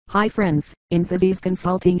Hi friends, Infosys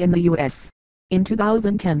Consulting in the US. In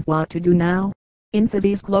 2010, what to do now?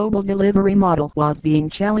 Infosys' global delivery model was being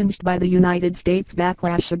challenged by the United States'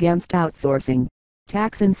 backlash against outsourcing.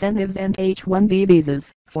 Tax incentives and H-1B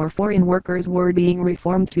visas for foreign workers were being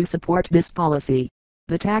reformed to support this policy.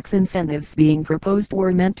 The tax incentives being proposed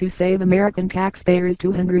were meant to save American taxpayers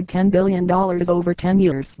 $210 billion over 10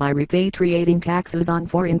 years by repatriating taxes on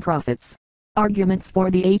foreign profits. Arguments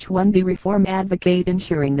for the H-1B reform advocate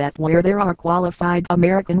ensuring that where there are qualified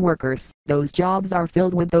American workers, those jobs are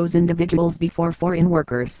filled with those individuals before foreign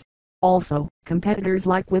workers. Also, competitors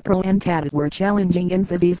like Wipro and Tata were challenging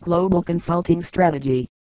Infosys' global consulting strategy.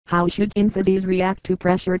 How should Infosys react to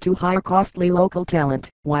pressure to hire costly local talent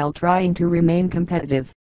while trying to remain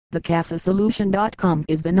competitive? TheCasaSolution.com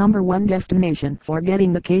is the #1 destination for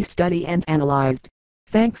getting the case study and analyzed.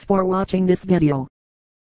 Thanks for watching this video.